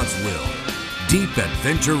of God's will. Deep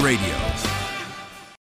Adventure Radio.